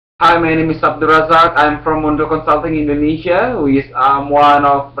Hi, my name is Abdul Razak. I'm from Mondo Consulting Indonesia, who is one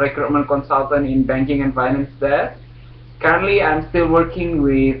of recruitment consultant in banking and finance there. Currently, I'm still working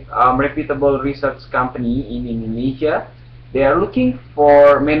with reputable research company in Indonesia. They are looking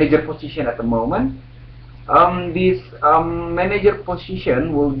for manager position at the moment. This manager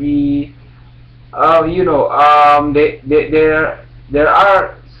position will be, there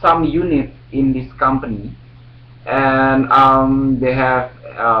are some units in this company, and they have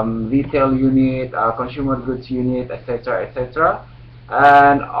retail unit, consumer goods unit, etc., etc.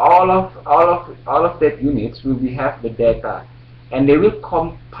 And all of that units will be have the data, and they will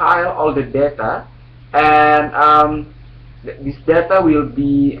compile all the data, and this data will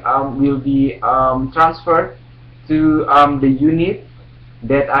be transferred to the unit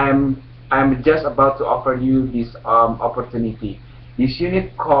that I'm just about to offer you this opportunity. This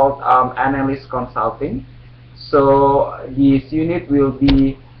unit called Analyst Consulting. So this unit will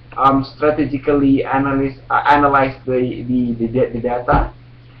be strategically analyze the data,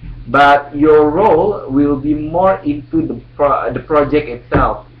 but your role will be more into the project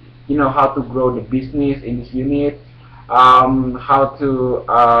itself. You know, how to grow the business in this unit, how to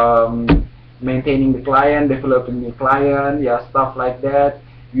maintaining the client, developing the client, yeah, stuff like that.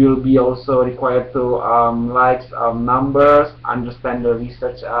 You'll be also required to numbers, understand the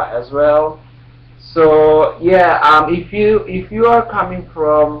research as well. So yeah, if you are coming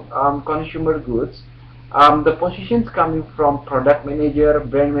from consumer goods, the positions coming from product manager,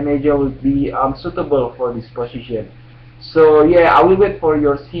 brand manager will be suitable for this position. So yeah, I will wait for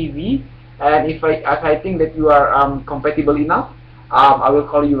your CV, and if I think that you are compatible enough, I will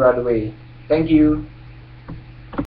call you right away. Thank you.